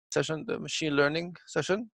session, the machine learning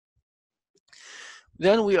session.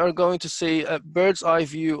 Then we are going to see a bird's eye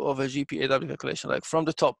view of a GPAW calculation, like from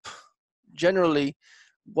the top. Generally,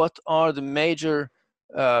 what are the major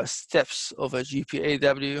steps of a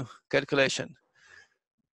GPAW calculation?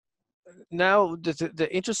 Now, the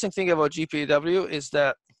interesting thing about GPAW is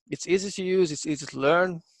that it's easy to use, it's easy to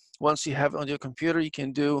learn. Once you have it on your computer, you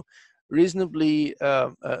can do reasonably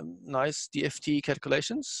nice DFT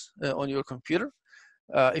calculations on your computer.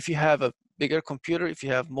 If you have a bigger computer, if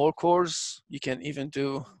you have more cores, you can even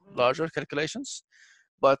do larger calculations.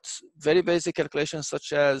 But very basic calculations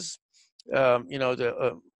such as you know,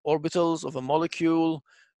 the orbitals of a molecule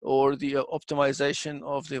or the optimization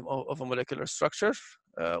of a molecular structure,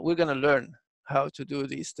 we're going to learn how to do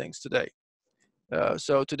these things today.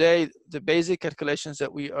 So today, the basic calculations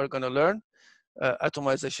that we are going to learn,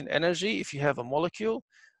 atomization energy. If you have a molecule,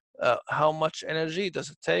 how much energy does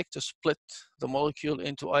it take to split the molecule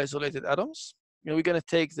into isolated atoms? You know, we're going to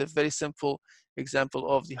take the very simple example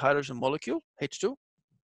of the hydrogen molecule, H2.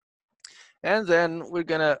 And then we're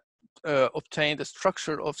going to obtain the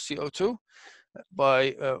structure of CO2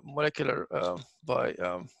 by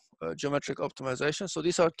geometric optimization. So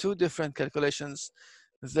these are two different calculations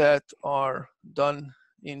that are done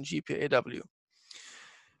in GPAW.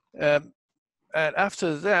 And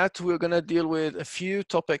after that, we're going to deal with a few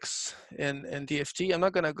topics in DFT. I'm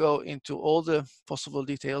not going to go into all the possible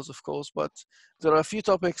details, of course, but there are a few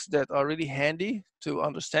topics that are really handy to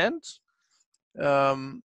understand.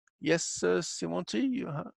 Yes, Simonti,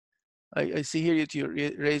 I see here that you're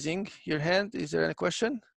raising your hand. Is there any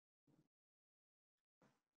question?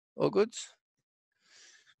 All good?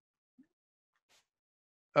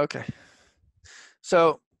 Okay.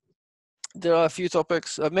 So there are a few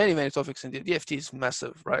topics, many topics in DFT is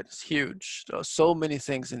massive, right? It's huge. There are so many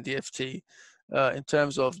things in DFT in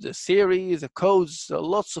terms of the theory, the codes. There are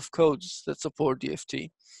lots of codes that support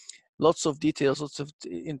DFT. Lots of details, lots of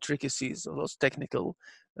intricacies, lots of technical,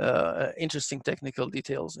 interesting technical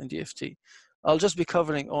details in DFT. I'll just be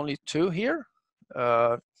covering only two here,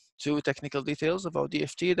 two technical details about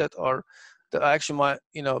DFT that actually might,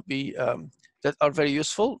 you know, be that are very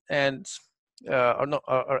useful and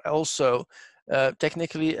are also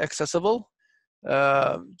technically accessible,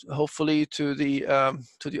 hopefully to the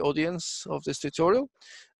audience of this tutorial.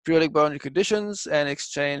 Periodic boundary conditions and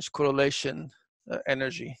exchange correlation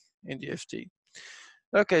energy in DFT.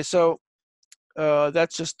 Okay, so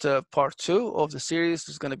that's just part 2 of the series.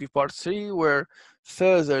 There's going to be part 3 where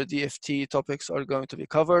further DFT topics are going to be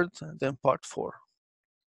covered, and then part 4.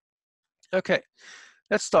 Okay,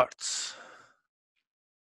 let's start.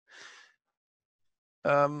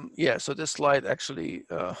 Yeah, so this slide actually,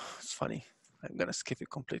 it's funny. I'm going to skip it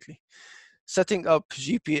completely. Setting up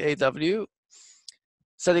GPAW.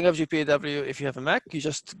 Setting up GPAW, if you have a Mac, you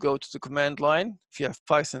just go to the command line. If you have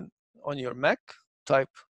Python on your Mac, type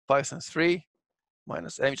Python 3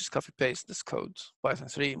 minus m, just copy paste this code, Python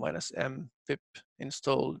 3 minus m pip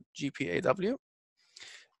install GPAW.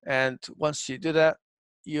 And once you do that,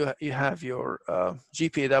 you have your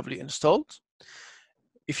GPAW installed.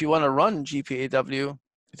 If you want to run GPAW,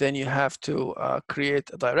 then you have to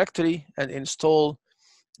create a directory and install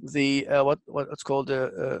the what's called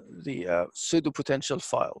the pseudo potential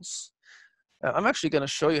files. I'm actually going to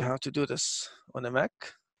show you how to do this on a Mac.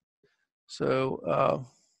 So one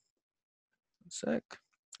sec.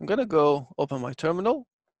 I'm going to go open my terminal.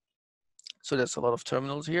 So there's a lot of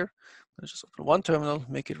terminals here. Let's just open one terminal,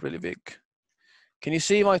 make it really big. Can you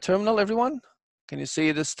see my terminal, everyone? Can you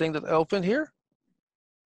see this thing that I opened here?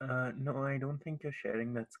 No, I don't think you're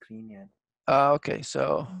sharing that screen yet. Okay,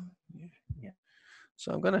 so yeah.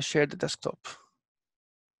 So I'm going to share the desktop.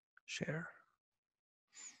 Share.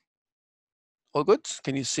 All good?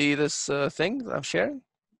 Can you see this thing that I'm sharing?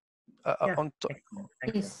 Yeah, on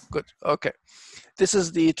yes. Good. Okay. This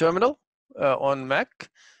is the terminal on Mac,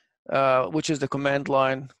 which is the command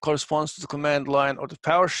line, corresponds to the command line or the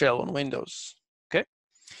PowerShell on Windows. Okay.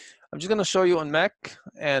 I'm just going to show you on Mac,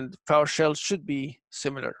 and PowerShell should be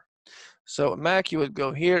similar. So on Mac, you would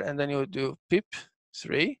go here, and then you would do pip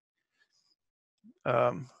 3.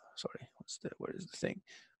 Sorry, where is the thing?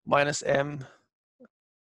 Minus m.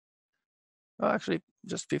 Oh, actually,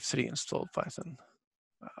 just pip3 install Python.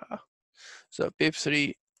 So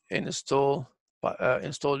pip3 install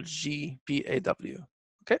GPAW.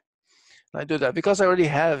 Okay, and I do that because I already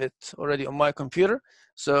have it on my computer.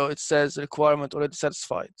 So it says requirement already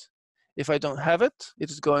satisfied. If I don't have it,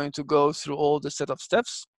 it is going to go through all the setup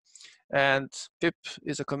steps. And pip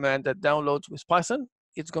is a command that downloads with Python.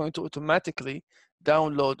 It's going to automatically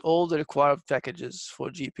download all the required packages for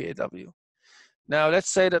GPAW. Now let's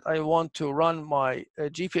say that I want to run my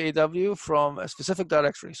GPAW from a specific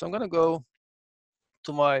directory. So I'm going to go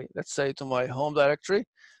to my, let's say, to my home directory.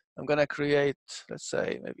 I'm going to create, let's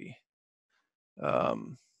say, maybe,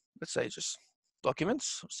 let's say just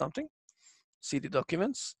documents or something, cd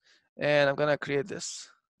documents, and I'm going to create this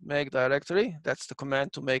make directory. That's the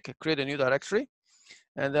command to create a new directory,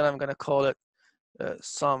 and then I'm going to call it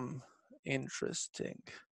some interesting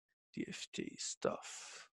DFT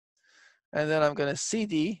stuff. And then I'm going to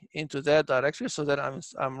cd into that directory so that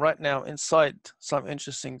I'm right now inside some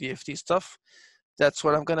interesting DFT stuff. That's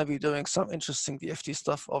where I'm going to be doing some interesting DFT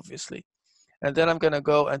stuff, obviously. And then I'm going to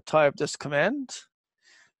go and type this command,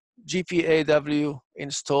 GPAW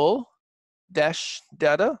install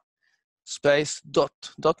 -data space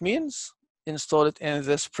dot. Dot means install it in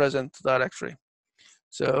this present directory.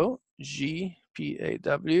 So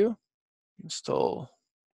GPAW install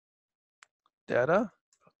data.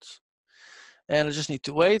 And I just need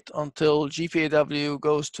to wait until GPAW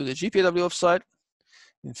goes to the GPAW website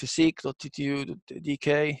in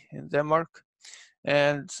physique.ttu.dk in Denmark.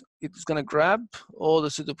 And it's going to grab all the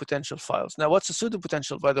pseudopotential files. Now, what's a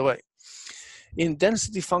pseudopotential, by the way? In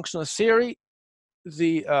density functional theory,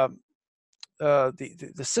 the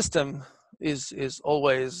system is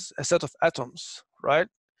always a set of atoms, right?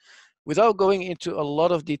 Without going into a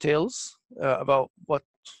lot of details about what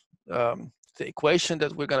the equation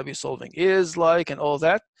that we're going to be solving is like and all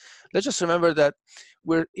that, let's just remember that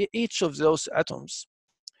each of those atoms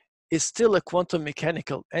is still a quantum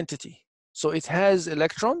mechanical entity. So it has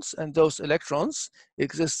electrons, and those electrons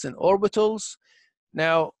exist in orbitals.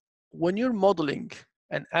 Now, when you're modeling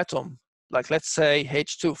an atom, like let's say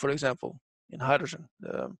H2, for example, in hydrogen,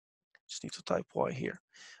 just need to type Y here.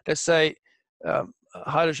 Let's say a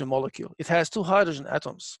hydrogen molecule. It has 2 hydrogen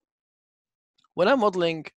atoms. When I'm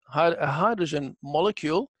modeling a hydrogen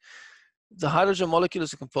molecule, the hydrogen molecule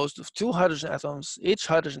is composed of 2 hydrogen atoms. Each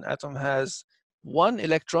hydrogen atom has 1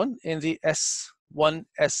 electron in the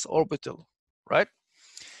s1s orbital, right?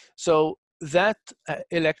 So that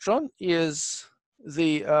electron is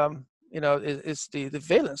the is the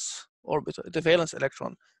valence orbital, the valence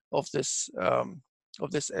electron of this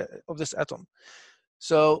atom.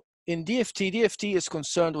 So in DFT is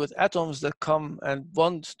concerned with atoms that come and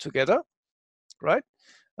bond together, right?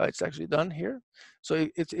 It's actually done here. So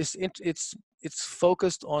it's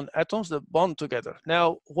focused on atoms that bond together.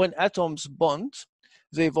 Now, when atoms bond,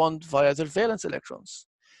 they bond via their valence electrons.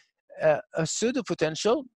 A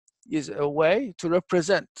pseudopotential is a way to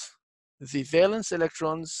represent the valence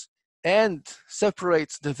electrons and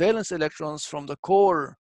separates the valence electrons from the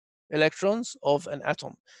core electrons of an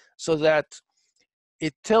atom, so that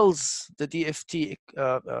it tells the DFT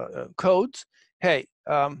code, hey,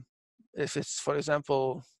 if it's, for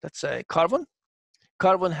example, let's say carbon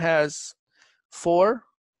has 4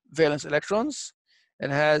 valence electrons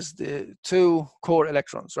and has the 2 core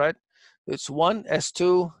electrons, right? It's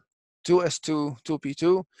 1s2, 2s2,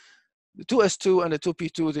 2p2. The 2s2 and the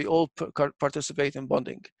 2p2, they all participate in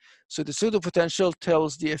bonding. So the pseudopotential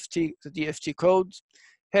tells the DFT code,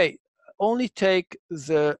 hey, only take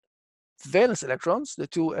the valence electrons, the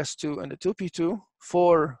 2s2 and the 2p2,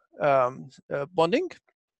 for bonding,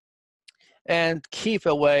 and keep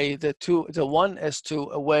away the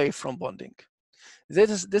 1s2 away from bonding.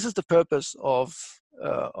 This is the purpose of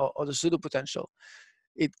the pseudopotential.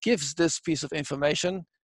 It gives this piece of information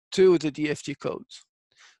to the DFT code.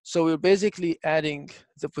 So we're basically adding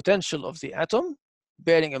the potential of the atom,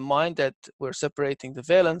 bearing in mind that we're separating the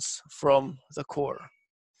valence from the core.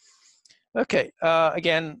 Okay,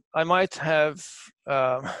 again, I might have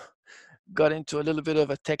got into a little bit of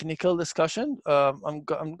a technical discussion. I'm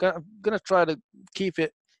gonna try to keep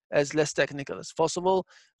it as less technical as possible,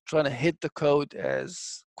 trying to hit the code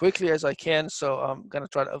as quickly as I can. So I'm gonna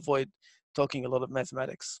try to avoid talking a lot of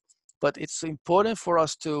mathematics. But it's important for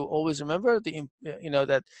us to always remember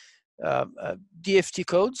that DFT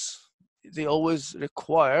codes, they always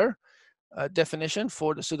require a definition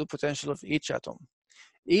for the pseudopotential of each atom.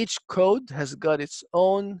 Each code has got its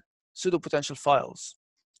own pseudopotential files.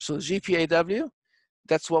 So GPAW,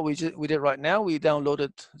 that's what we did right now. We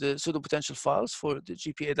downloaded the pseudopotential files for the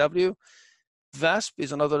GPAW. VASP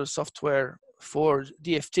is another software for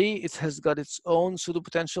DFT. It has got its own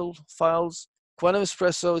pseudopotential files. Quantum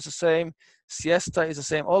Espresso is the same. Siesta is the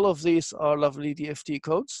same. All of these are lovely DFT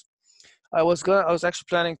codes. I was actually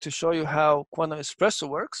planning to show you how Quantum Espresso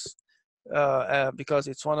works, because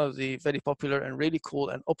it's one of the very popular and really cool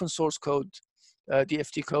and open source code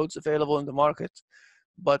DFT codes available in the market.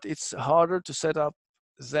 But it's harder to set up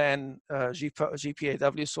than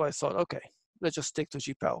GPAW. So I thought, okay, let's just stick to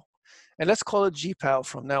GPAW. And let's call it GPAW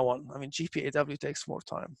from now on. I mean, GPAW takes more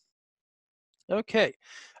time. Okay,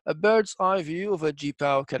 a bird's eye view of a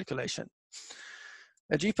GPAW calculation.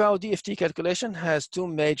 A GPAW DFT calculation has two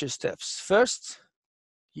major steps. First,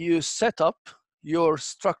 you set up your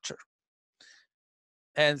structure.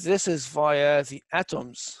 And this is via the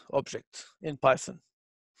atoms object in Python.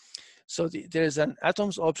 So there's an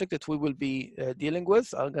atoms object that we will be dealing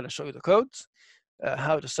with. I'm going to show you the code,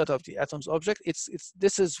 how to set up the atoms object.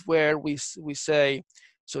 This is where we say,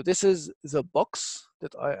 so this is the box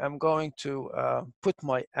that I am going to put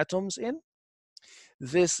my atoms in.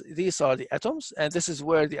 These are the atoms, and this is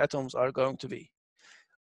where the atoms are going to be.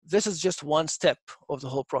 This is just one step of the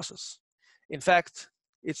whole process. In fact,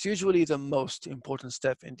 it's usually the most important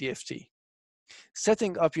step in DFT.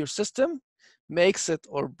 Setting up your system makes it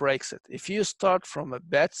or breaks it. If you start from a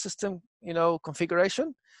bad system,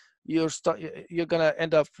 configuration, you're gonna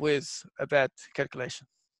end up with a bad calculation.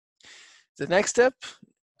 The next step,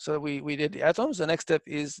 so we did the atoms. The next step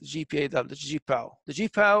is GPAW, the GPAW. The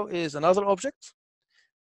GPAW is another object.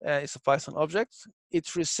 It's a Python object.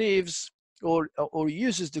 It receives or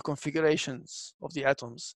uses the configurations of the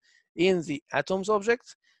atoms in the atoms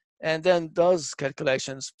object, and then does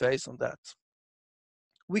calculations based on that.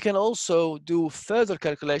 We can also do further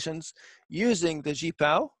calculations using the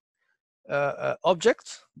GPAW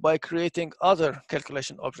object by creating other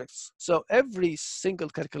calculation objects. So every single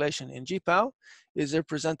calculation in GPAW is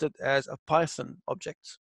represented as a Python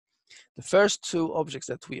object. The first two objects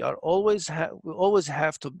that we always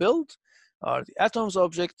have to build are the atoms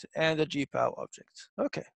object and the GPAW object.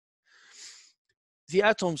 Okay. The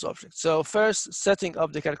atoms object. So first, setting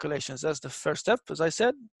up the calculations. That's the first step, as I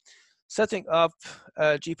said. Setting up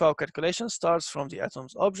GPAW calculation starts from the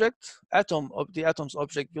atoms object. The atoms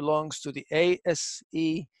object belongs to the ASE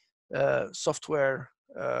software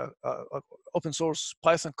open source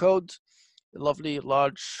Python code, lovely,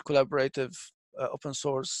 large, collaborative open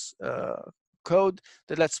source code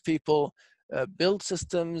that lets people build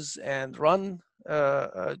systems and run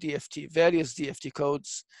various DFT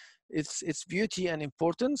codes. Its beauty and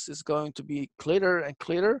importance is going to be clearer and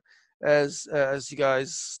clearer as you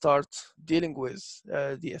guys start dealing with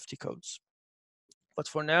DFT codes. But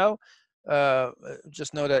for now,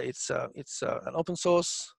 just know that it's an open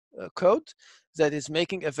source code that is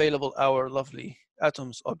making available our lovely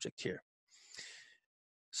atoms object here.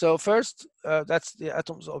 So first, that's the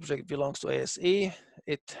atoms object belongs to ASE.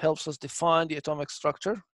 It helps us define the atomic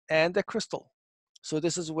structure and the crystal. So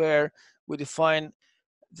this is where we define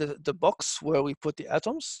the box where we put the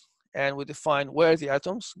atoms, and we define where the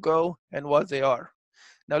atoms go and what they are.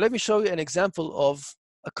 Now let me show you an example of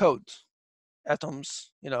a code,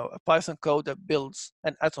 atoms, a Python code that builds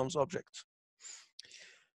an atoms object.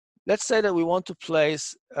 Let's say that we want to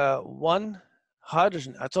place one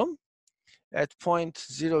hydrogen atom at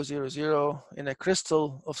 0.000 in a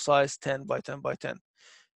crystal of size 10 by 10 by 10.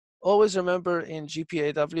 Always remember in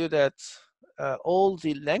GPAW that all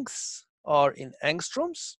the lengths are in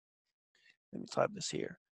angstroms. Let me type this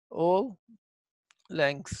here. All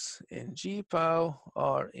lengths in GPAW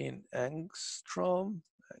are in angstrom.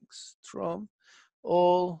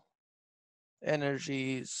 All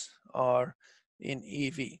energies are in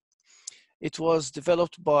EV. It was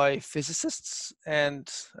developed by physicists, and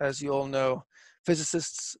as you all know,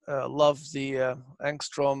 physicists love the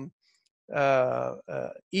angstrom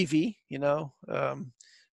EV,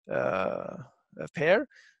 pair.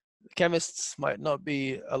 Chemists might not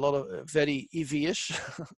be a lot of very EV-ish.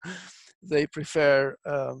 They prefer,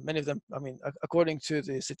 many of them, I mean, according to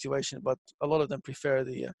the situation, but a lot of them prefer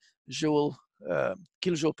the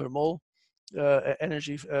kilojoule per mole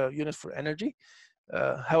energy unit for energy.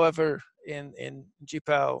 However, in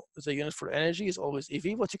GPAW, the unit for energy is always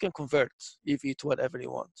EV, but you can convert EV to whatever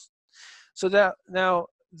you want. So that now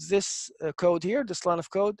this code here, this line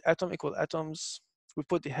of code, atom equal atoms, we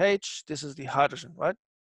put the H, this is the hydrogen, right?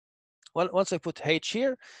 Well, once I put H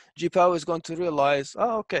here, GPAW is going to realize,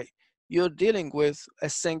 oh, okay, you're dealing with a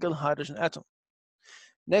single hydrogen atom.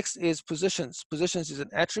 Next is positions. Positions is an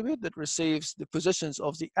attribute that receives the positions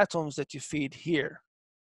of the atoms that you feed here,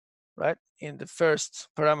 right? In the first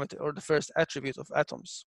parameter or the first attribute of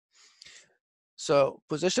atoms. So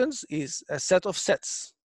positions is a set of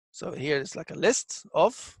sets. So here is like a list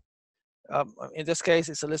of, in this case,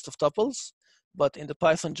 it's a list of tuples, but in the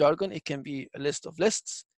Python jargon, it can be a list of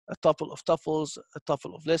lists, a tuple of tuples, a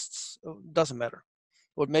tuple of lists, doesn't matter.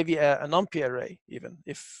 Or maybe a numpy array, even,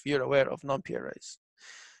 if you're aware of numpy arrays.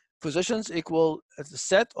 Positions equal the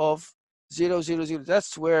set of 0, 0, 0.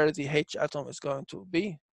 That's where the H atom is going to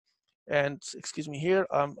be. And excuse me here,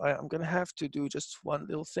 I'm going to have to do just one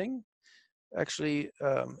little thing. Actually,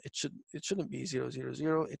 it shouldn't be 0, 0,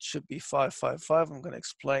 0. It should be 5, 5, 5. I'm going to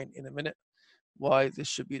explain in a minute why this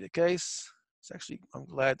should be the case. It's actually, I'm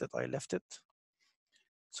glad that I left it.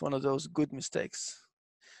 It's one of those good mistakes.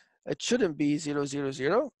 It shouldn't be 0, 0,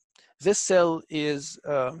 0. This cell is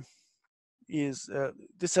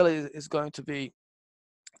going to be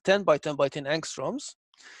 10 by 10 by 10 angstroms.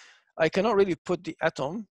 I cannot really put the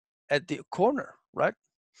atom at the corner, right?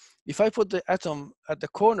 If I put the atom at the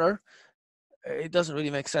corner, it doesn't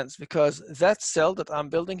really make sense, because that cell that I'm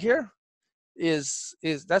building here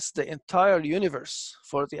that's the entire universe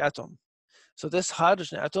for the atom. So this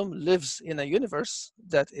hydrogen atom lives in a universe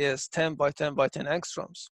that is 10 by 10 by 10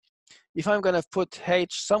 angstroms. If I'm going to put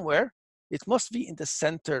H somewhere, it must be in the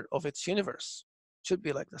center of its universe. It should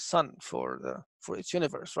be like the sun for its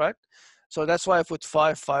universe, right? So that's why I put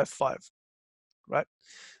 5, 5, 5, right?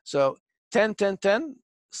 So 10, 10, 10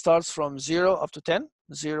 starts from 0 up to 10,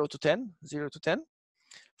 0 to 10, 0 to 10.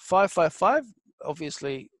 5, 5, 5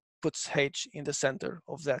 obviously puts H in the center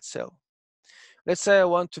of that cell. Let's say I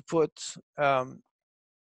want to put a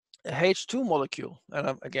H2 molecule,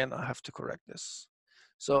 and again, I have to correct this.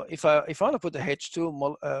 So if I want to put the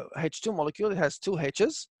H2 molecule, it has two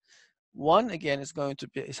H's. One again is going to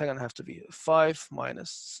have to be 5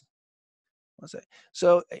 minus. What's that?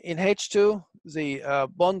 So in H2, the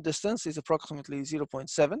bond distance is approximately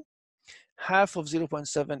 0.7. Half of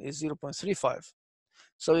 0.7 is 0.35.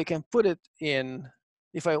 So you can put it in.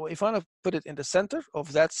 If I want to put it in the center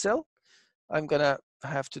of that cell, I'm gonna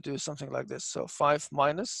have to do something like this. So 5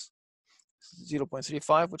 minus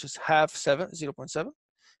 0.35, which is half 0.7,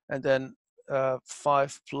 and then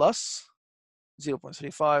 5 plus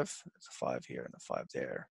 0.35. It's a 5 here and a 5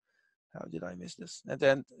 there. How did I miss this? And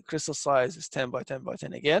then crystal size is 10 by 10 by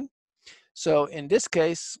 10 again. So in this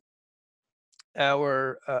case,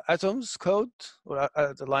 our atoms code, or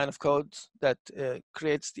the line of code that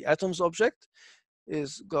creates the atoms object,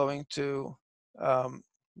 is going to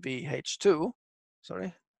be H2,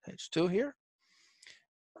 sorry, H2 here.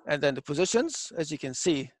 And then the positions, as you can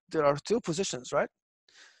see, there are two positions, right?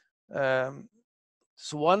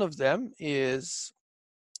 So one of them is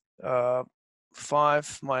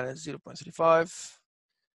 5 minus 0.35. Let's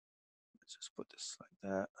just put this like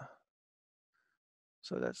that.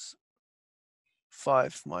 So that's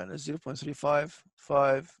 5 minus 0.35,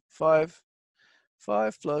 5, 5,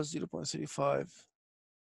 5 plus 0.35,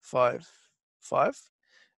 5, 5.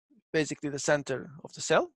 Basically the center of the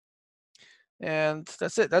cell. And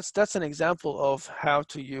that's it. That's an example of how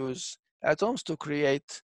to use atoms to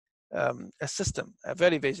create a system, a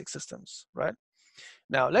very basic systems, right?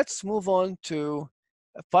 Now let's move on to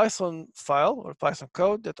a Python file or Python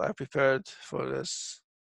code that I prepared for this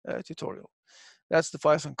tutorial. That's the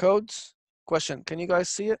Python code. Question, can you guys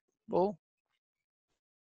see it? Well,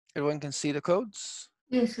 everyone can see the codes?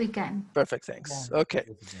 Yes, we can. Perfect, thanks. Okay.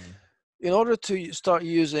 In order to start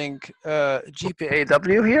using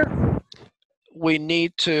GPAW here, we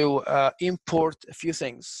need to import a few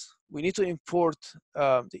things. We need to import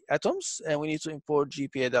the atoms, and we need to import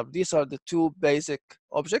GPAW. These are the two basic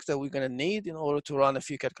objects that we're going to need in order to run a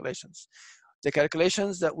few calculations. The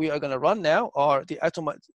calculations that we are going to run now are the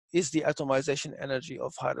atomization energy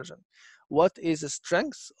of hydrogen. What is the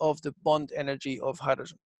strength of the bond energy of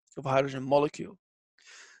hydrogen, molecule?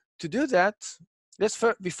 To do that,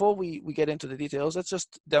 before we get into the details, let's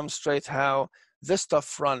just demonstrate how this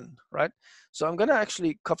stuff run, right? So I'm gonna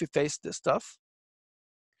actually copy paste this stuff.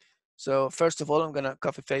 So first of all, I'm gonna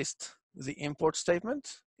copy paste the import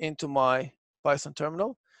statement into my Python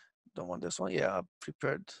terminal. Don't want this one. Yeah, I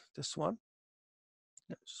prepared this one.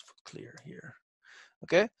 Let's just put clear here.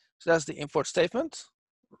 Okay, so that's the import statement.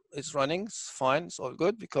 It's running, it's fine, it's all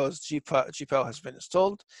good because GPAW has been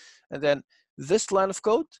installed. And then this line of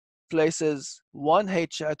code places one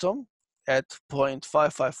H atom at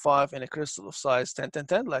 0.555 in a crystal of size 10, 10,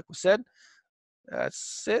 10, like we said.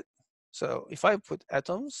 That's it. So if I put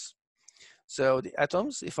atoms, so the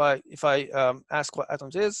atoms, if I ask what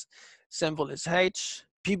atoms is, symbol is H.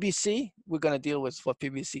 PBC, we're going to deal with what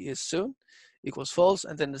PBC is soon, equals false.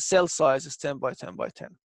 And then the cell size is 10 by 10 by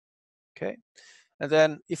 10. Okay. And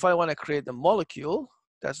then if I want to create the molecule,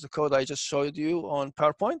 that's the code I just showed you on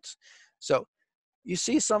PowerPoint. So you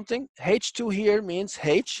see something, H2 here means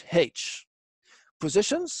H.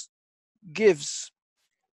 Positions gives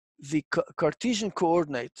the Cartesian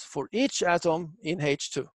coordinate for each atom in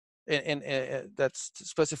H2, that's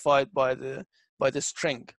specified by the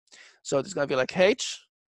string. So it's going to be like H.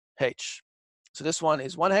 So this one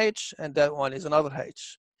is one H, and that one is another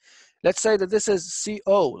H. Let's say that this is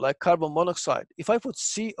CO, like carbon monoxide. If I put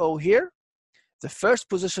CO here, the first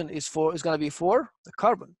position is going to be for the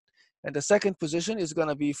carbon. And the second position is going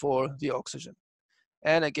to be for the oxygen.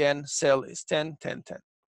 And again, cell is 10, 10, 10.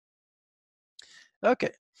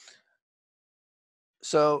 Okay.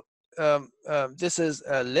 So this is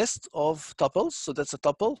a list of tuples. So that's a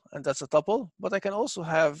tuple and that's a tuple. But I can also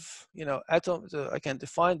have, you know, atoms. I can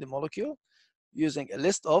define the molecule using a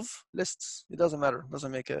list of lists. It doesn't matter. It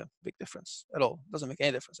doesn't make a big difference at all. It doesn't make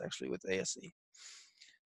any difference actually with ASE.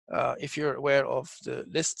 If you're aware of the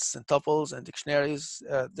lists and tuples and dictionaries,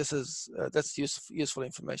 that's useful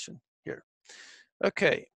information here.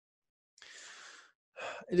 Okay.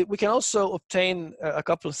 We can also obtain a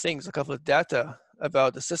couple of things, a couple of data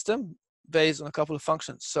about the system based on a couple of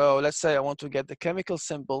functions. So let's say I want to get the chemical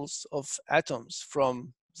symbols of atoms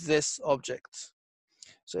from this object.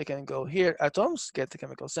 So I can go here, atoms, get the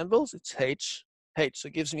chemical symbols. It's H. So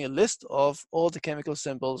it gives me a list of all the chemical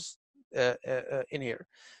symbols in here.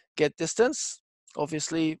 Get distance,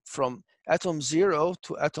 obviously from atom 0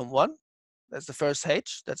 to atom 1. That's the first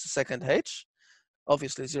H. That's the second H.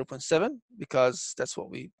 Obviously 0.7, because that's what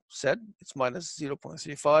we said. It's minus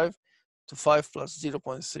 0.35 to 5 plus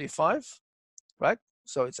 0.35, right?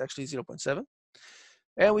 So it's actually 0.7.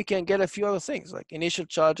 And we can get a few other things like initial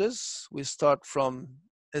charges. We start from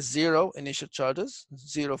a 0 initial charges,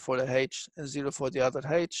 0 for the H and 0 for the other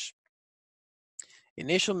H.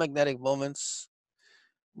 Initial magnetic moments,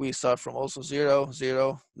 we start from also 0,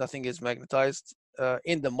 0, nothing is magnetized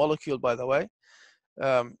in the molecule, by the way.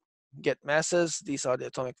 Get masses, these are the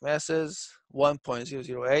atomic masses,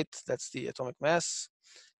 1.008, that's the atomic mass,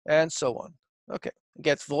 and so on. Okay,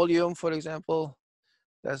 get volume, for example,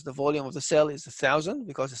 that's the volume of the cell is 1,000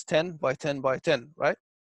 because it's 10 by 10 by 10, right?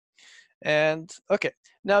 And okay,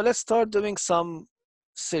 now let's start doing some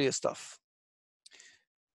serious stuff.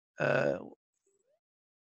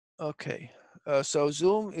 Okay, so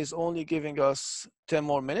Zoom is only giving us 10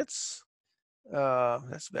 more minutes.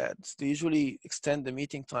 That's bad. They usually extend the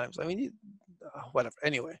meeting times. I mean, whatever.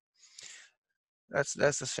 Anyway, that's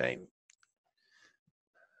a shame.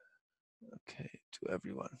 Okay, to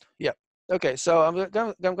everyone. Yeah. Okay, so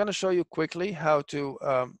I'm going to show you quickly how to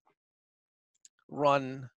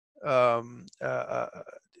run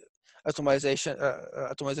atomization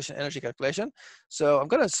energy calculation. So I'm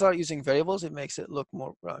going to start using variables. It makes it look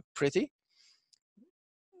more pretty.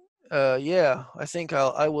 Yeah, I think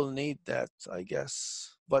I will need that, I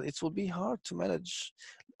guess, but it will be hard to manage.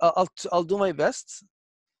 I'll do my best.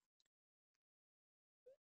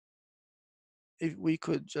 If we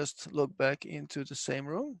could just log back into the same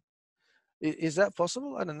room, is that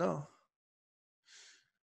possible? I don't know.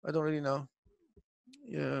 I don't really know.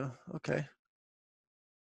 Yeah. Okay.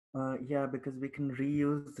 Yeah, because we can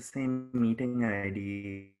reuse the same meeting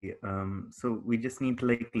ID. So we just need to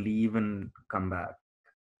like leave and come back.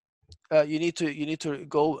 You need to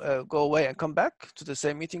go away and come back to the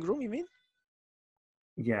same meeting room. You mean?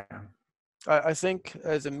 Yeah. I think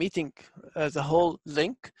the meeting, the whole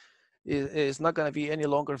link, is not going to be any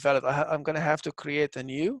longer valid. I'm going to have to create a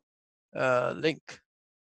new link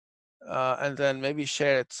and then maybe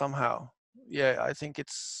share it somehow. Yeah, I think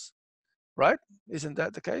it's right. Isn't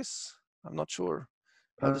that the case? I'm not sure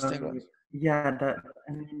how this thing runs. Yeah, that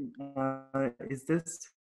I mean, is this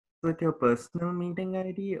with your personal meeting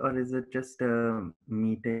ID or is it just a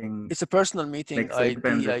meeting? It's a personal meeting Like, so it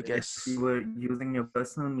depends. ID, I If guess. you were using your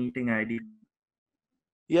personal meeting ID,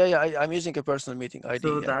 Yeah, I'm using a personal meeting ID.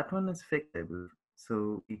 so Yeah. that one is fixable.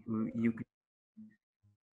 So you could,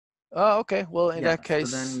 Oh, okay. Well, in yeah. that So then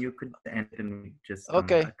case, you could end it and just come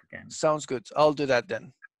okay, back again. sounds good. I'll do that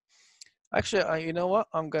then. Actually, you know what?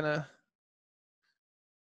 I'm gonna.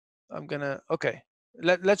 Okay.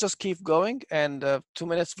 Let's just keep going, and 2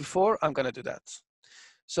 minutes before, I'm gonna do that.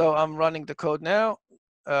 So I'm running the code now.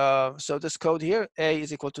 So this code here, a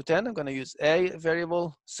is equal to 10. I'm gonna use a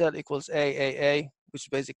variable. Cell equals a, which is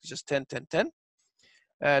basically just 10, 10, 10.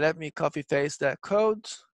 Let me copy paste that code.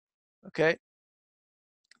 Okay.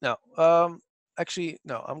 Now, actually,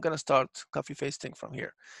 no, I'm gonna start copy pasting from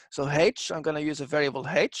here. So H, I'm gonna use a variable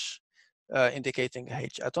H, indicating a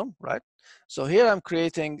H atom, right? So here I'm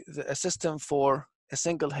creating a system for a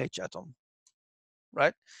single H atom,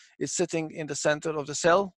 right? It's sitting in the center of the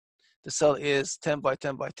cell. The cell is 10 by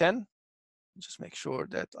 10 by 10. Just make sure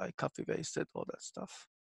that I copy pasted all that stuff.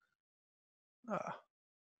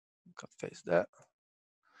 Copy paste that.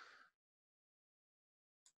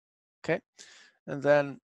 Okay, and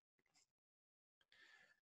then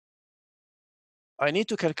I need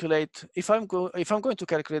to calculate, if I'm going to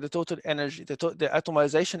calculate the total energy, the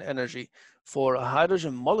atomization energy for a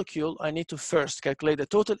hydrogen molecule, I need to first calculate the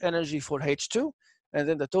total energy for H2, and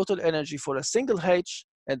then the total energy for a single H,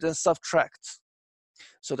 and then subtract.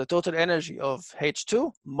 So the total energy of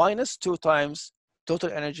H2 minus 2 times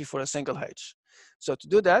total energy for a single H. So to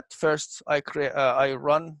do that, first I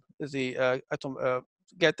run the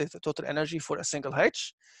get the total energy for a single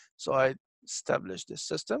H. So I establish this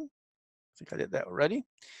system. I think I did that already.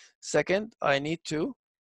 Second, I need to,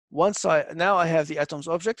 now I have the atoms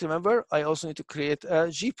object, remember, I also need to create a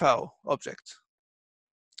GPAW object.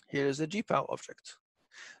 Here is the GPAW object.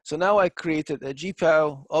 So now I created a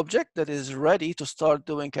GPAW object that is ready to start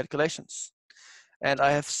doing calculations. And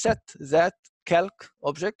I have set that calc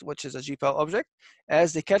object, which is a GPAW object,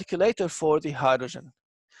 as the calculator for the hydrogen.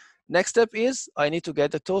 Next step is I need to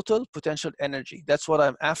get the total potential energy. That's what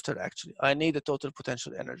I'm after, actually. I need the total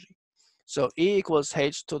potential energy. So E equals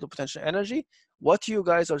H, total potential energy. What you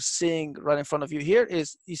guys are seeing right in front of you here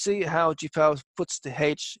is, you see how GPAW puts the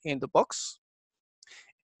H in the box?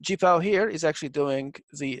 GPAW here is actually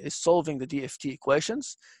solving the DFT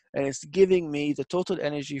equations, and it's giving me the total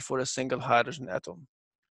energy for a single hydrogen atom.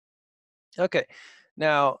 Okay,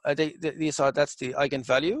 now that's the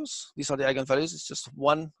eigenvalues. These are the eigenvalues. It's just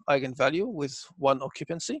one eigenvalue with one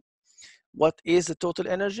occupancy. What is the total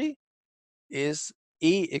energy? Is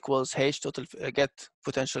E equals H total get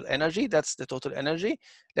potential energy. That's the total energy.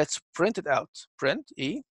 Let's print it out. Print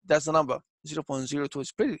E. That's the number. 0.02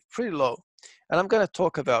 is pretty low. And I'm going to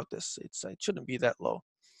talk about this. It shouldn't be that low.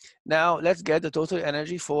 Now let's get the total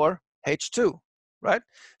energy for H2, right?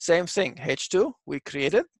 Same thing. H2 we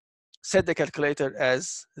created. Set the calculator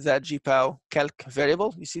as that GPAW calc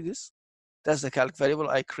variable. You see this? That's the calc variable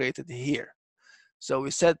I created here. So we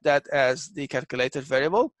set that as the calculator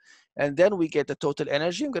variable, and then we get the total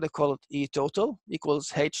energy. I'm going to call it E total equals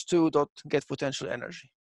H2 dot get potential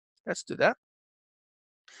energy. Let's do that.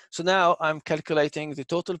 So now I'm calculating the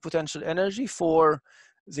total potential energy for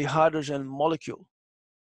the hydrogen molecule,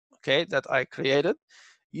 okay, that I created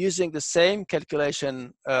using the same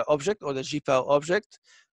calculation object, or the GPAW object,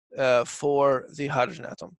 for the hydrogen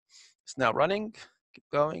atom. It's now running. Keep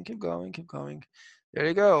going, keep going, keep going. There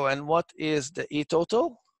you go. And what is the E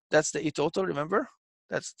total? That's the E total, remember?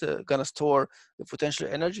 That's gonna store the potential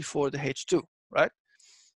energy for the H2, right?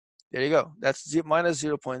 There you go. That's minus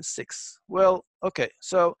 0.6. Well, okay.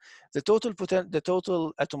 So the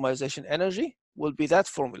total atomization energy will be that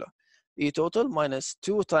formula. E total minus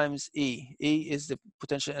 2 times E. E is the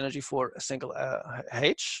potential energy for a single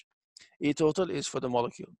H. E total is for the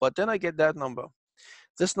molecule. But then I get that number.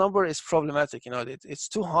 This number is problematic. You know, it's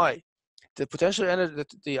too high. The potential energy,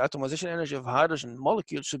 the atomization energy of hydrogen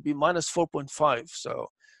molecule should be minus 4.5. So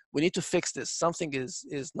we need to fix this. Something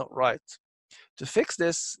is not right. To fix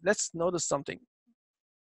this, let's notice something.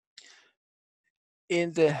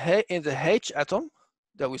 In the H atom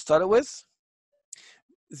that we started with,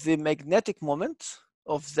 the magnetic moment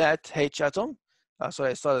of that H atom, sorry,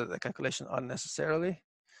 I started the calculation unnecessarily.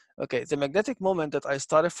 Okay, the magnetic moment that I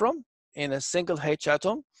started from in a single H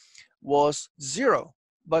atom was 0,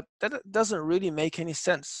 but that doesn't really make any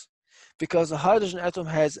sense because a hydrogen atom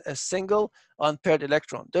has a single unpaired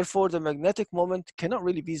electron. Therefore, the magnetic moment cannot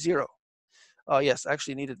really be 0. Yes,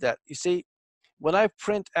 actually needed that. You see, when I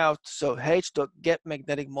print out, so H dot get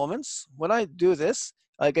magnetic moments, when I do this,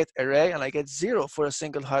 I get array and I get 0 for a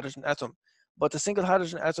single hydrogen atom. But the single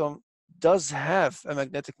hydrogen atom does have a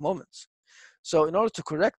magnetic moment. So in order to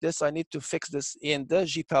correct this, I need to fix this in the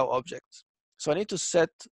GPAW object. So I need to set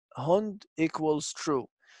Hund equals true.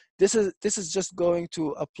 This is just going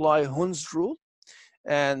to apply Hund's rule,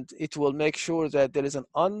 and it will make sure that there is an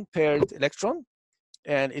unpaired electron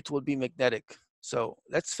and it will be magnetic. So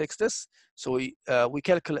let's fix this. So we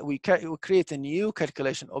create a new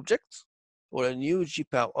calculation object or a new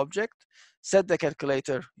GPAW object, set the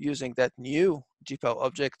calculator using that new GPAW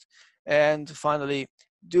object, and finally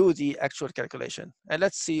do the actual calculation. And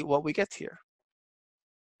let's see what we get here.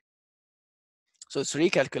 So it's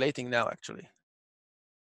recalculating now, actually.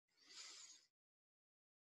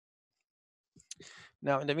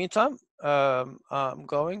 Now, in the meantime, I'm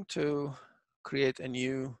going to create a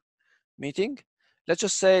new meeting. Let's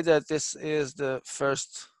just say that this is the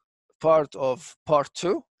first part of part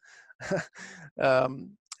 2.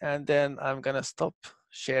 And then I'm gonna stop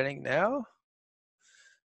sharing now.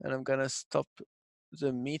 And I'm gonna stop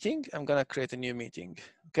the meeting. I'm gonna create a new meeting.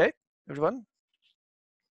 Okay, everyone?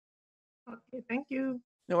 Okay, thank you.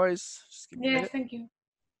 No worries. Just give me a minute. Thank you.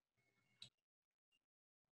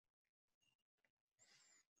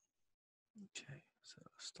 Okay, so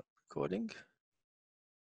stop recording.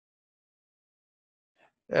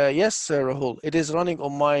 Yes, Rahul, it is running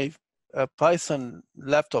on my Python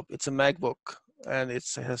laptop. It's a MacBook, and it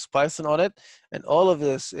has Python on it, and all of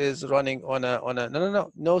this is running on a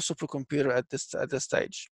no supercomputer at this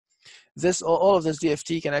stage. All of this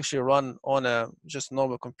DFT can actually run on a just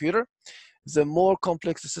normal computer. The more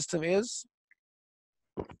complex the system is,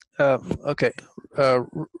 okay,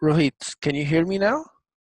 Rohit, can you hear me now?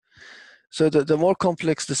 So the more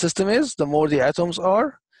complex the system is, the more the atoms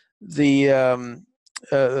are, the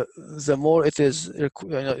more it is,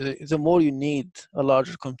 the more you need a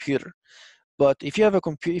larger computer. But if you have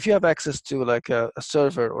if you have access to like a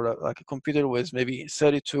server or like a computer with maybe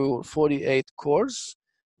 32 or 48 cores,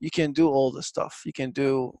 you can do all the stuff. You can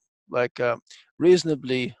do like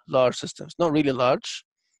reasonably large systems, not really large.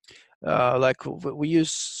 Like we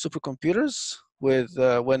use supercomputers with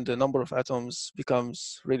when the number of atoms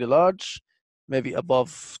becomes really large, maybe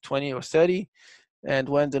above 20 or 30, and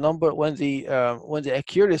when the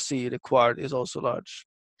accuracy required is also large.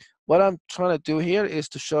 What I'm trying to do here is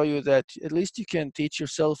to show you that at least you can teach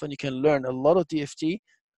yourself and you can learn a lot of DFT,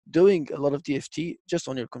 doing a lot of DFT just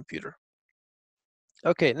on your computer.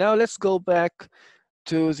 Okay, now let's go back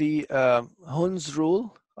to the Hund's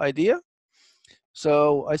rule idea.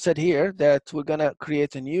 So I said here that we're gonna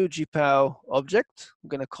create a new GPAW object. I'm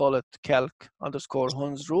gonna call it calc underscore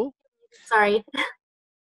Hund's rule. Sorry.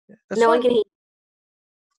 That's no fine. one can hear.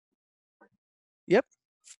 Yep.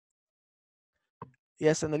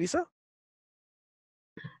 Yes, Annalisa?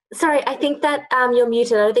 Sorry, I think that you're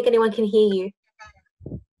muted. I don't think anyone can hear you.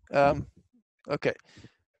 Okay.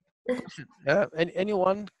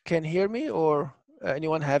 Anyone can hear me, or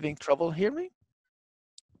anyone having trouble hear me?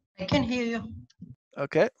 I can hear you.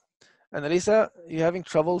 Okay. Annalisa, you having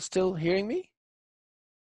trouble still hearing me?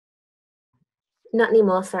 Not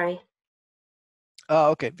anymore, sorry. Oh,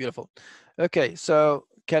 okay, beautiful. Okay, so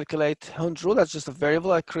calculate Hund's rule. That's just a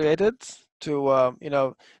variable I created to,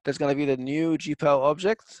 that's going to be the new GPAW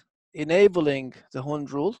object, enabling the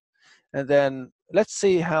Hund rule. And then let's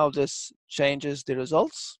see how this changes the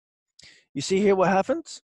results. You see here what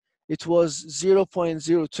happens? It was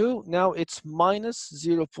 0.02. Now it's minus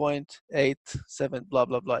 0.87, blah,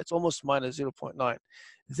 blah, blah. It's almost minus 0.9.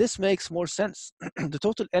 This makes more sense. The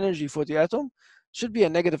total energy for the atom should be a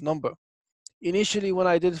negative number. Initially, when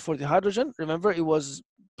I did it for the hydrogen, remember, it was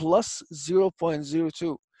plus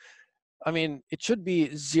 0.02. I mean, it should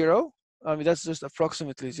be 0. I mean, that's just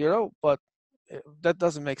approximately 0, but that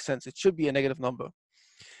doesn't make sense. It should be a negative number.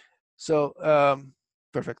 So,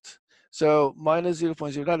 perfect. So minus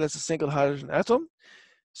 0.09, that's a single hydrogen atom.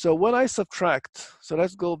 So when I subtract, so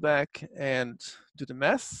let's go back and do the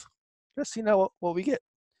math. Let's see now what we get.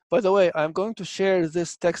 By the way, I'm going to share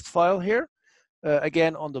this text file here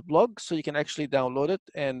again on the blog, so you can actually download it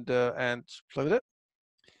and play with it.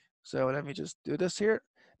 So let me just do this here.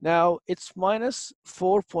 Now it's minus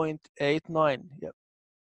 4.89. Yep.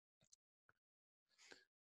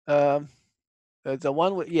 The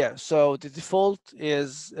one with, yeah, so the default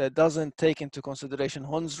is doesn't take into consideration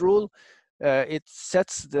Hund's rule. It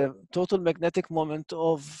sets the total magnetic moment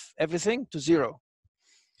of everything to 0.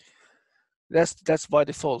 That's by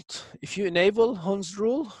default. If you enable Hund's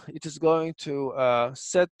rule, it is going to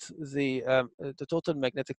set the total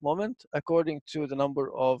magnetic moment according to the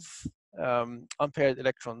number of unpaired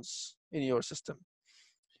electrons in your system.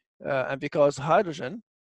 And because hydrogen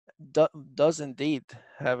does indeed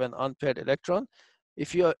have an unpaired electron,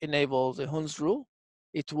 if you enable the Hund's rule,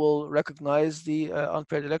 it will recognize the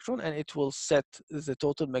unpaired electron and it will set the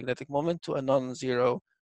total magnetic moment to a non-zero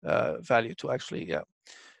value to actually, yeah.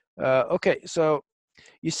 Okay, so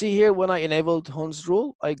you see here when I enabled Hund's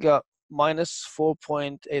rule, I got minus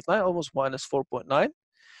 4.89, almost minus 4.9.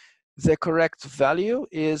 The correct value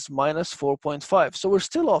is minus 4.5. So we're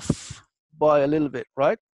still off by a little bit,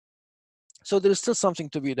 right? So there's still something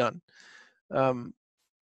to be done.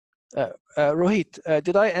 Rohit,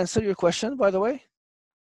 did I answer your question, by the way?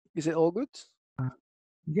 Is it all good?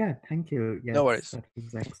 Yeah, thank you. Yes, No worries. that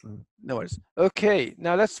was excellent. No worries. Okay,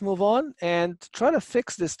 now let's move on and try to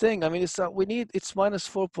fix this thing. I mean, it's minus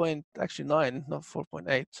 4.9, not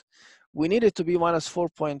 4.8. We need it to be minus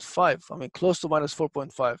 4.5. I mean, close to minus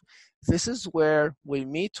 4.5. This is where we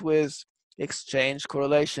meet with exchange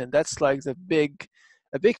correlation. That's like a big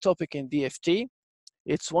topic in DFT.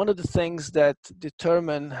 It's one of the things that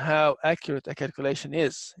determine how accurate a calculation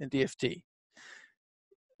is in DFT,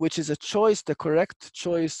 which is the correct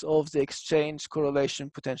choice of the exchange correlation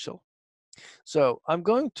potential. So I'm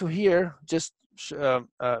going to here just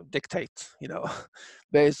dictate,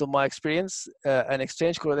 based on my experience, an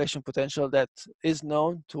exchange correlation potential that is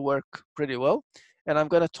known to work pretty well. And I'm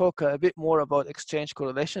going to talk a bit more about exchange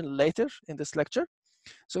correlation later in this lecture.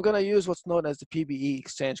 So I'm going to use what's known as the PBE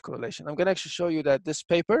exchange correlation. I'm going to actually show you that this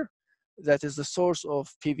paper that is the source of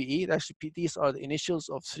PBE, actually these are the initials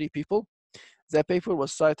of 3 people. That paper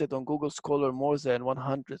was cited on Google Scholar more than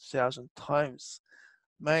 100,000 times.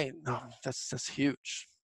 Man, no, that's huge.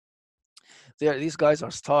 These guys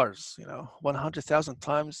are stars, 100,000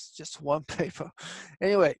 times, just one paper.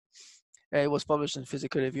 Anyway, it was published in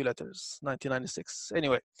Physical Review Letters, 1996.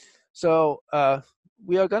 Anyway, so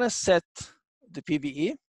we are gonna set the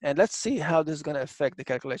PBE, and let's see how this is gonna affect the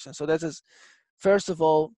calculation. So that is, first of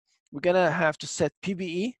all, we're gonna have to set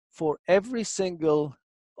PBE for every single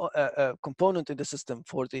component in the system,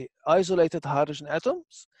 for the isolated hydrogen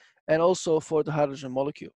atoms and also for the hydrogen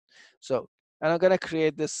molecule. So, and I'm gonna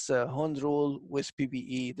create this Hund rule with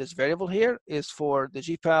PBE. This variable here is for the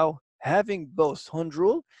GPAW having both Hund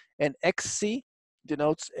rule, and XC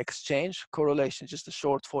denotes exchange correlation, just a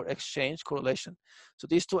short for exchange correlation. So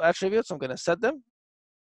these two attributes, I'm gonna set them.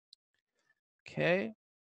 Okay,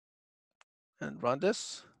 and run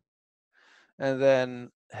this. And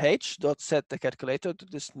then h.set the calculator to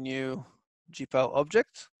this new GPAW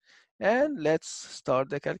object. And let's start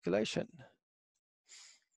the calculation.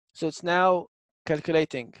 So it's now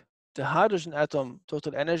calculating the hydrogen atom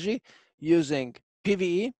total energy using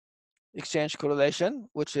PBE, exchange correlation,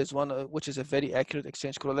 which is a very accurate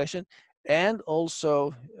exchange correlation, and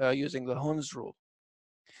also using the Hund's rule.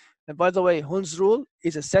 And by the way, Hund's rule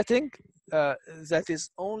is a setting that is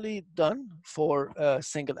only done for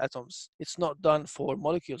single atoms. It's not done for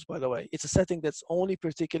molecules, by the way. It's a setting that's only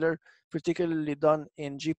particularly done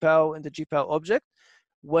in GPAW, in the GPAW object,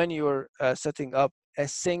 when you're setting up a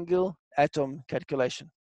single atom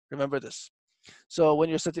calculation. Remember this. So when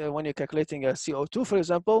you're calculating a CO2, for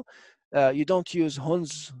example, you don't use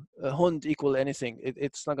Hund equal anything.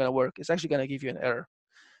 It's not going to work. It's actually going to give you an error.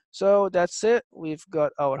 So that's it. We've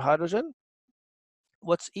got our hydrogen.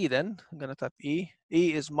 What's E then? I'm going to type E.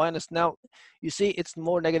 E is minus. Now, you see it's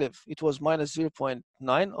more negative. It was minus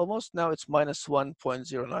 0.9 almost. Now it's minus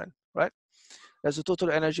 1.09, right? That's the total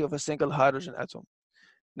energy of a single hydrogen atom.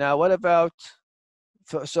 Now, what about,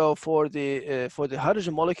 so for the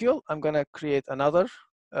hydrogen molecule, I'm going to create another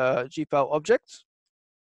GPAW object.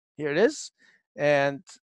 Here it is. And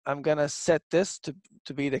I'm going to set this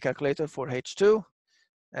to be the calculator for H2.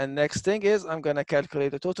 And next thing is I'm going to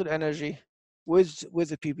calculate the total energy with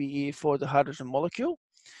the PBE for the hydrogen molecule.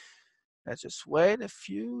 Let's just wait a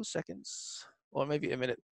few seconds or maybe a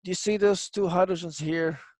minute. Do you see those two hydrogens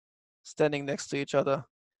here standing next to each other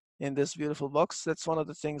in this beautiful box? That's one of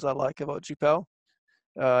the things I like about GPAW.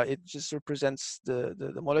 It just represents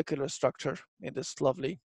the molecular structure in this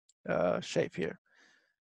lovely shape here.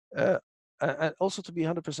 And also to be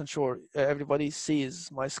 100% sure, everybody sees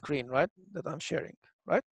my screen, right? That I'm sharing,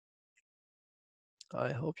 right?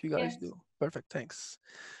 I hope you guys do. Perfect, thanks.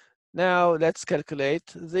 Now let's calculate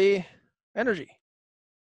the energy.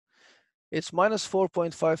 It's minus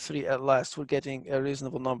 4.53 at last. We're getting a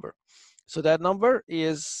reasonable number. So that number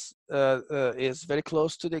is very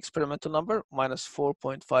close to the experimental number, minus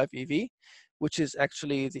 4.5 eV, which is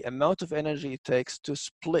actually the amount of energy it takes to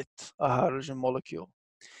split a hydrogen molecule.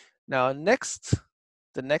 Now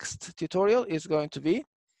the next tutorial is going to be,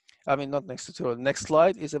 not next tutorial, next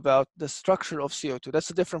slide is about the structure of CO2.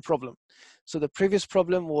 That's a different problem. So the previous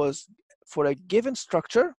problem was for a given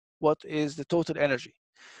structure, what is the total energy?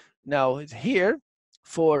 Now here,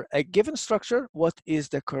 for a given structure, what is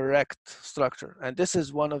the correct structure? And this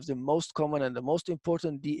is one of the most common and the most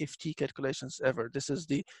important DFT calculations ever. This is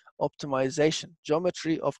the optimization,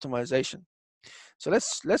 geometry optimization. So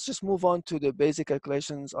let's just move on to the basic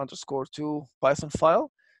calculations _2 Python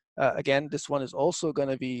file. Again, this one is also going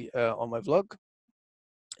to be on my vlog.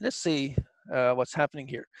 Let's see what's happening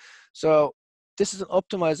here. So this is an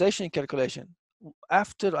optimization calculation.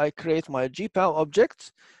 After I create my GPAW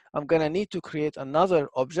object, I'm going to need to create another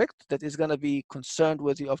object that is going to be concerned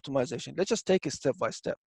with the optimization. Let's just take it step by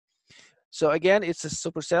step. So again, it's a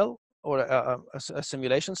supercell or a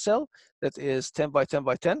simulation cell that is 10 by 10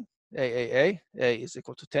 by 10. A is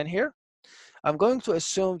equal to 10 here. I'm going to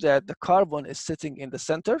assume that the carbon is sitting in the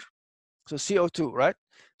center. So CO2, right?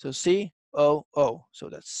 So COO. So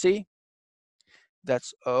that's C,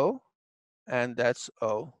 that's O, and that's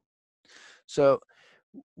O. So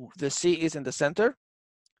the C is in the center.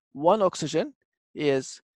 One oxygen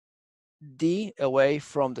is D away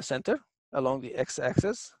from the center along the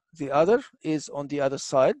x-axis. The other is on the other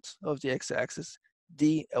side of the x-axis,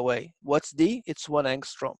 D away. What's D? It's 1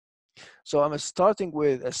 angstrom. So I'm starting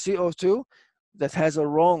with a CO2 that has a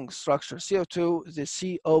wrong structure. CO2,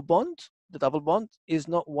 the CO bond, the double bond, is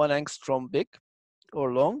not 1 angstrom big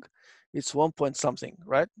or long. It's 1 point something,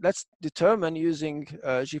 right? Let's determine using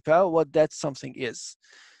GPAW what that something is.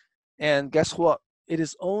 And guess what? It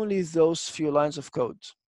is only those few lines of code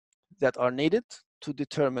that are needed to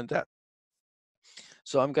determine that.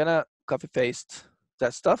 So I'm gonna copy paste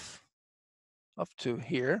that stuff up to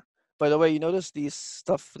here. By the way, you notice these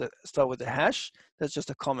stuff that start with a hash, that's just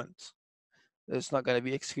a comment. It's not gonna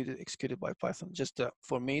be executed by Python, just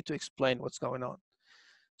for me to explain what's going on.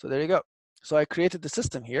 So there you go. So I created the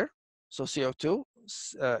system here. So CO2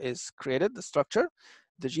 is created, the structure.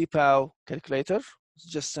 The GPAW calculator is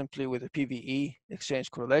just simply with a PVE exchange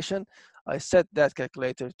correlation. I set that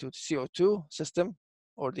calculator to the CO2 system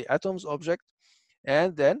or the atoms object.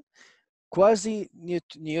 And then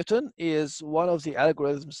quasi-Newton is one of the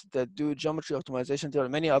algorithms that do geometry optimization. There are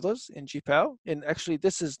many others in GPAW. And actually,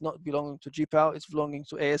 this is not belonging to GPAW. It's belonging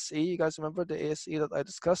to ASE. You guys remember the ASE that I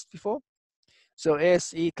discussed before? So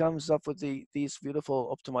ASE comes up with these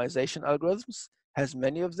beautiful optimization algorithms, has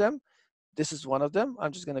many of them. This is one of them.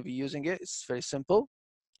 I'm just going to be using it. It's very simple.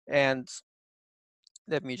 And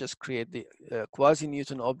let me just create the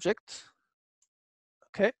quasi-Newton object.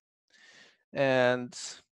 Okay. And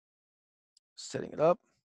setting it up.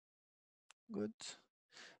 Good.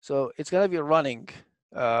 So it's going to be running.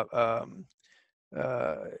 It's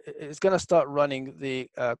going to start running the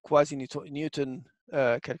quasi-Newton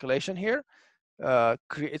calculation here.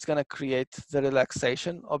 It's going to create the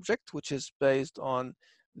relaxation object, which is based on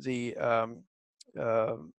the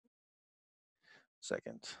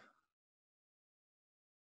second.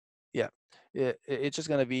 Yeah, it's just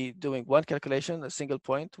going to be doing one calculation, a single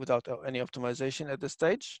point without any optimization at this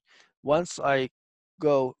stage. Once I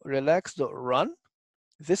go relax.run,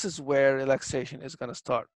 this is where relaxation is going to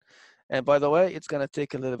start. And by the way, it's going to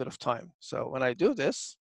take a little bit of time. So when I do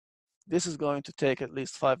this, this is going to take at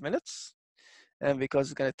least 5 minutes. And because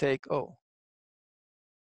it's going to take, oh,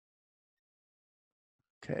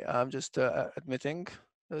 okay, I'm just admitting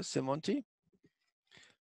Simonti.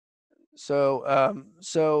 So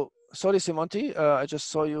sorry, Simonti, I just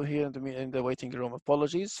saw you here in the waiting room.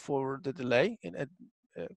 Apologies for the delay in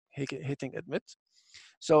hitting admit.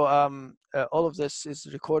 So all of this is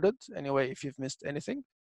recorded anyway, if you've missed anything.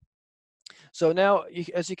 So now,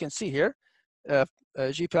 as you can see here,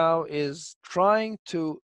 GPAW is trying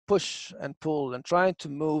to push and pull and trying to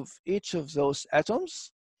move each of those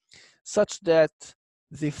atoms such that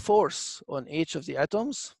the force on each of the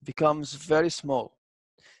atoms becomes very small.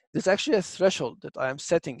 There's actually a threshold that I am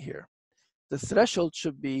setting here. The threshold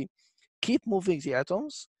should be keep moving the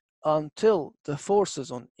atoms until the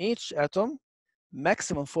forces on each atom,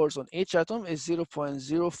 maximum force on each atom is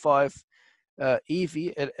 0.05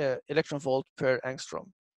 EV, electron volt per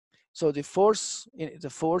angstrom. So the force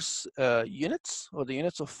units, or the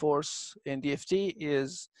units of force in DFT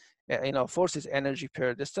is, force is energy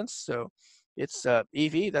per distance. So it's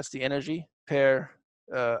EV, that's the energy per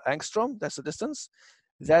angstrom, that's the distance.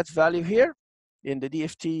 That value here in the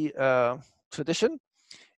DFT tradition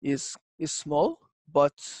is small,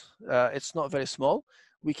 but it's not very small.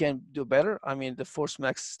 We can do better. I mean, the force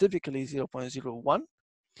max is typically 0.01.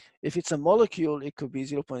 If it's a molecule, it could be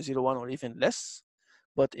 0.01 or even less.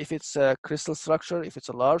 But if it's a crystal structure, if it's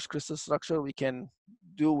a large crystal structure, we can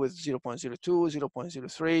do with 0.02,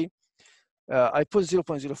 0.03. I put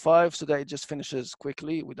 0.05 so that it just finishes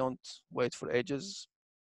quickly. We don't wait for ages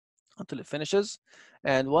until it finishes.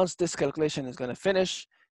 And once this calculation is going to finish,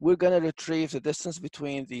 we're going to retrieve the distance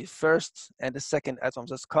between the first and the second atoms,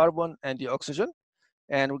 that's carbon and the oxygen.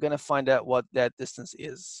 And we're going to find out what that distance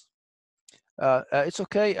is. It's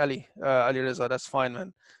okay, Ali Reza, that's fine,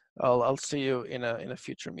 man. I'll see you in a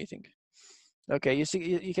future meeting. Okay,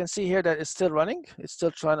 you can see here that it's still running. It's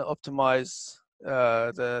still trying to optimize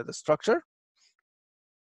the structure.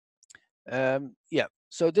 Yeah,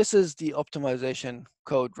 so this is the optimization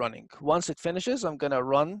code running. Once it finishes, I'm gonna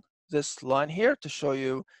run this line here to show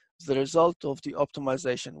you the result of the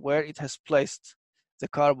optimization, where it has placed the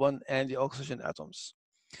carbon and the oxygen atoms.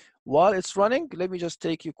 While it's running, let me just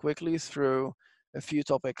take you quickly through a few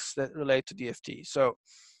topics that relate to DFT. So,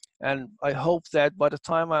 and I hope that by the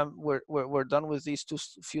time we're done with these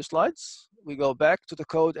few slides, we go back to the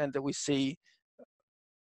code and that we see.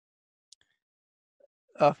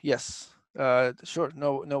 Yes, sure,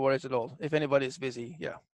 no worries at all. If anybody is busy,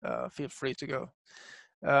 yeah, feel free to go,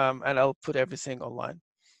 and I'll put everything online.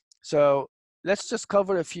 So let's just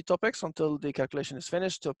cover a few topics until the calculation is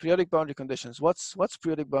finished. So periodic boundary conditions. What's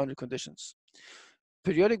periodic boundary conditions?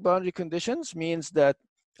 Periodic boundary conditions means that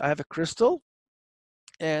I have a crystal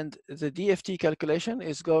and the DFT calculation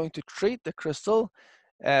is going to treat the crystal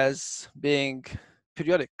as being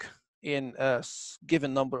periodic in a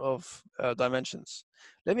given number of dimensions.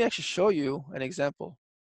 Let me actually show you an example.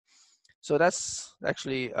 So that's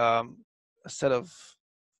actually a set of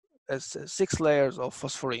 6 layers of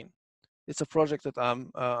phosphorine. It's a project that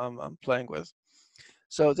I'm playing with.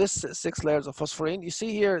 So this 6 layers of phosphorine, you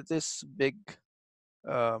see here this big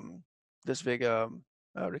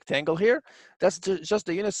rectangle here. That's just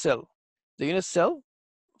the unit cell. The unit cell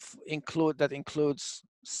includes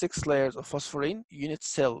 6 layers of phosphorine unit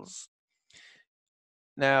cells.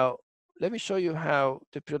 Now, let me show you how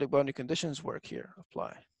the periodic boundary conditions work here,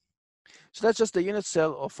 apply. So that's just the unit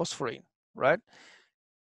cell of phosphorine, right?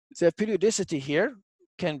 The periodicity here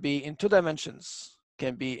can be in 2 dimensions,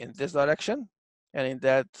 can be in this direction and in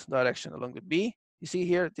that direction along the B. You see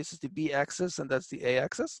here, this is the B axis and that's the A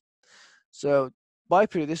axis. So by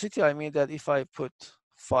periodicity, I mean that if I put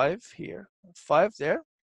 5 here, 5 there,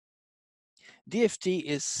 DFT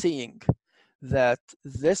is seeing that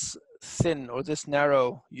this thin or this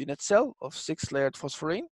narrow unit cell of 6-layered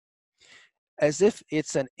phosphorine, as if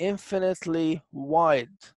it's an infinitely wide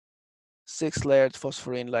 6-layered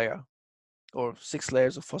phosphorine layer or 6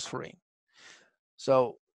 layers of phosphorine.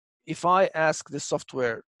 So if I ask the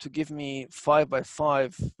software to give me 5 by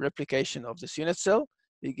 5 replication of this unit cell,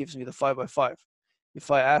 it gives me the 5 by 5.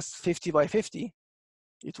 If I ask 50 by 50,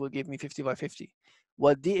 it will give me 50 by 50.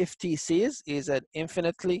 What DFT sees is an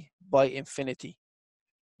infinitely by infinity.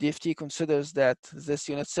 DFT considers that this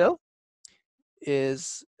unit cell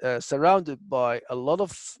is surrounded by a lot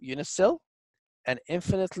of unit cell, an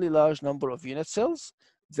infinitely large number of unit cells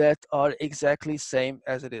that are exactly same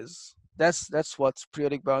as it is. That's what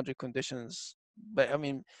periodic boundary conditions, but I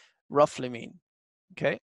mean, roughly mean.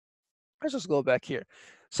 Okay, let's just go back here.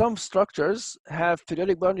 Some structures have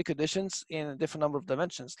periodic boundary conditions in a different number of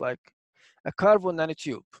dimensions, like a carbon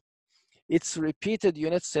nanotube. Its repeated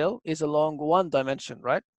unit cell is along 1 dimension,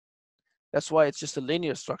 right? That's why it's just a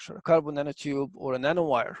linear structure, a carbon nanotube or a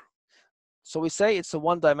nanowire. So we say it's a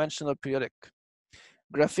 1-dimensional periodic.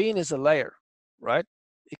 Graphene is a layer, right?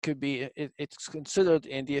 It could be, it's considered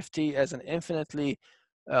in DFT as an infinitely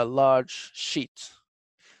large sheet.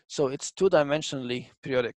 So it's 2-dimensionally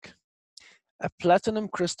periodic. A platinum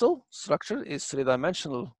crystal structure is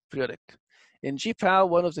 3-dimensional periodic. In GPAW,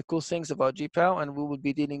 one of the cool things about GPAW, and we will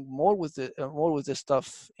be dealing more with this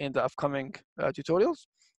stuff in the upcoming tutorials,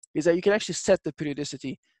 is that you can actually set the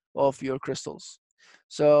periodicity of your crystals.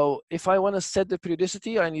 So if I want to set the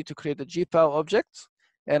periodicity, I need to create a GPAW object,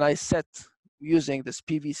 and I set using this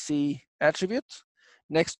PVC attribute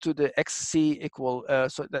next to the XC equal,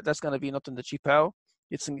 so that's going to be not in the GPAW,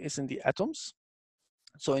 it's in the atoms.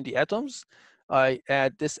 So in the atoms, I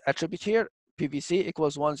add this attribute here, PVC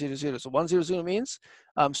equals 100. So 100 means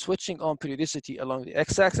I'm switching on periodicity along the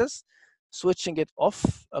x-axis, switching it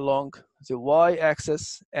off along the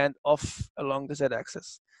y-axis, and off along the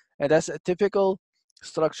z-axis. And that's a typical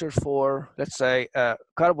structure for, let's say, a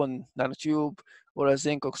carbon nanotube or a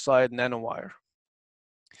zinc oxide nanowire.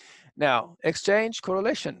 Now, exchange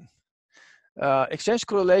correlation. Exchange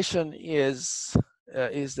correlation is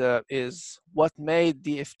what made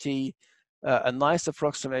DFT a nice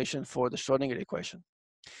approximation for the Schrodinger equation.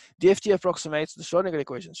 DFT approximates the Schrodinger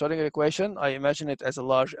equation. Schrodinger equation, I imagine it as a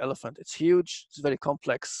large elephant. It's huge, it's very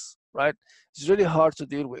complex, right? It's really hard to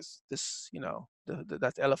deal with this, you know,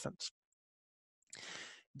 that elephant.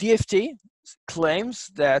 DFT claims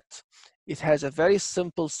that it has a very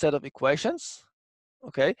simple set of equations,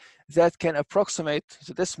 okay, that can approximate,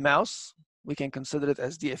 so this mouse, we can consider it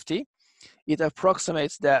as DFT. It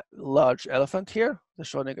approximates that large elephant here, the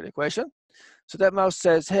Schrodinger equation. So that mouse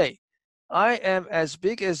says, hey, I am as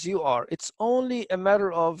big as you are. It's only a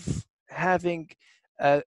matter of having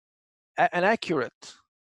an accurate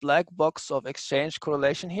black box of exchange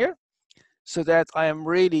correlation here so that I am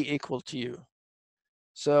really equal to you.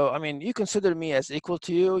 So, I mean, you consider me as equal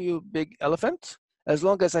to you, you big elephant, as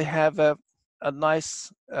long as I have a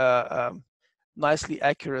nice, nicely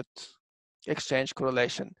accurate exchange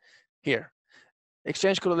correlation here.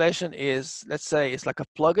 Exchange correlation is, let's say, it's like a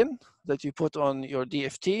plugin that you put on your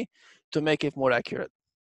DFT to make it more accurate.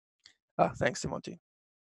 Thanks, Simonti.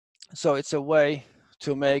 So it's a way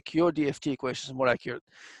to make your DFT equations more accurate.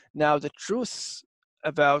 Now, the truth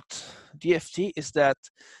about DFT is that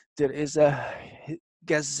there is a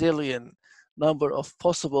gazillion number of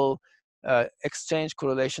possible exchange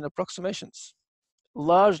correlation approximations.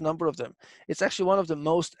 Large number of them. It's actually one of the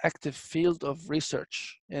most active field of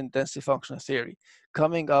research in density functional theory,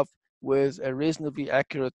 coming up with a reasonably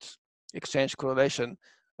accurate exchange correlation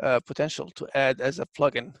potential to add as a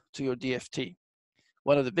plugin to your DFT.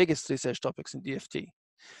 One of the biggest research topics in DFT.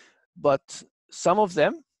 But some of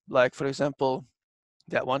them, like for example,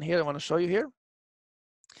 that one here I want to show you here,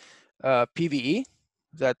 PVE,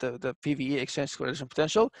 that the PVE exchange correlation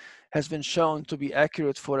potential has been shown to be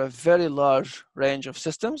accurate for a very large range of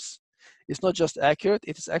systems. It's not just accurate,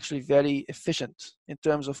 it is actually very efficient in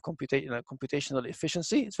terms of computational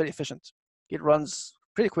efficiency. It's very efficient. It runs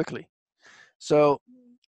pretty quickly. So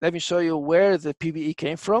let me show you where the PBE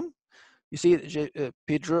came from. You see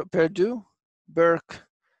Perdue, Burke,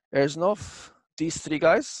 Erznoff, these three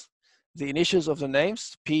guys, the initials of the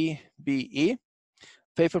names, PBE,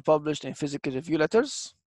 paper published in Physical Review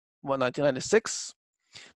Letters, 1996.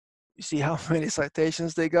 You see how many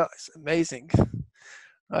citations they got? It's amazing,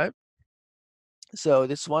 right? So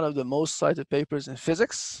it's one of the most cited papers in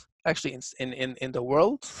physics, actually in the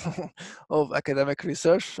world of academic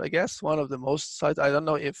research, I guess. One of the most cited. I don't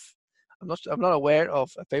know if, I'm not aware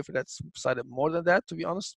of a paper that's cited more than that, to be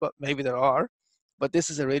honest, but maybe there are. But this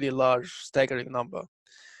is a really large, staggering number.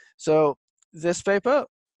 So this paper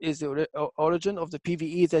is the origin of the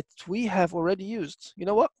PVE that we have already used. You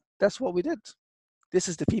know what? That's what we did. This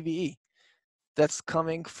is the PVE that's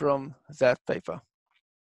coming from that paper.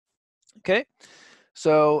 Okay,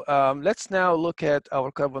 so let's now look at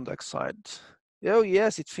our carbon dioxide. Oh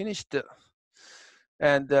yes, it finished.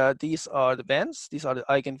 And these are the bands. These are the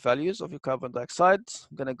eigenvalues of your carbon dioxide.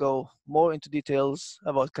 I'm gonna go more into details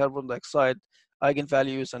about carbon dioxide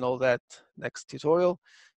eigenvalues and all that next tutorial.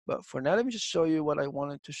 But for now, let me just show you what I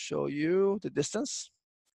wanted to show you, the distance.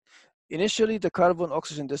 Initially, the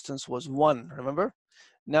carbon-oxygen distance was 1, remember?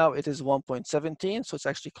 Now it is 1.17, so it's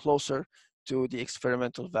actually closer to the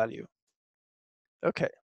experimental value. Okay,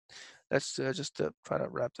 let's just try to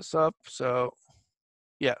wrap this up. So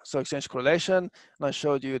yeah, so exchange correlation, and I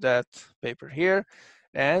showed you that paper here.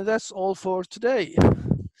 And that's all for today.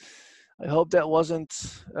 I hope that wasn't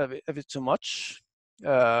a bit too much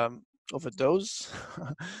of a dose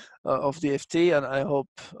of DFT, and I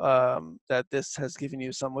hope that this has given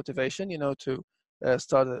you some motivation, you know, to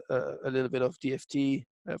start a little bit of DFT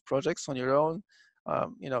projects on your own,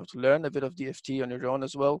 you know, to learn a bit of DFT on your own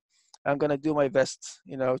as well. I'm going to do my best,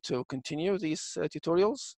 you know, to continue these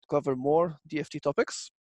tutorials, cover more DFT topics.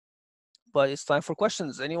 But it's time for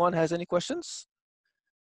questions. Anyone has any questions?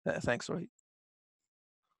 Thanks, Rohit.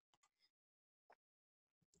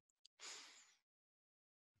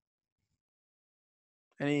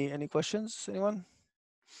 Any questions? Anyone?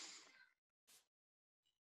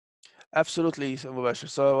 Absolutely, Mubashir.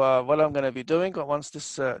 So what I'm going to be doing once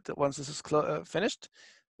this is finished,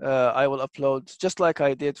 I will upload, just like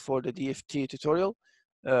I did for the DFT tutorial.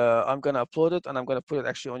 I'm going to upload it, and I'm going to put it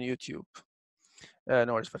actually on YouTube.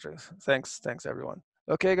 No worries, Patrick. Thanks everyone.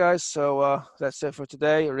 Okay, guys. So that's it for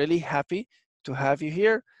today. Really happy to have you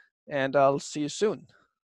here, and I'll see you soon.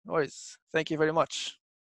 No worries. Thank you very much.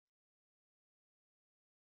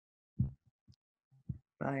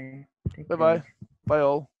 Bye. Take Bye-bye. care. Bye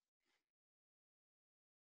all.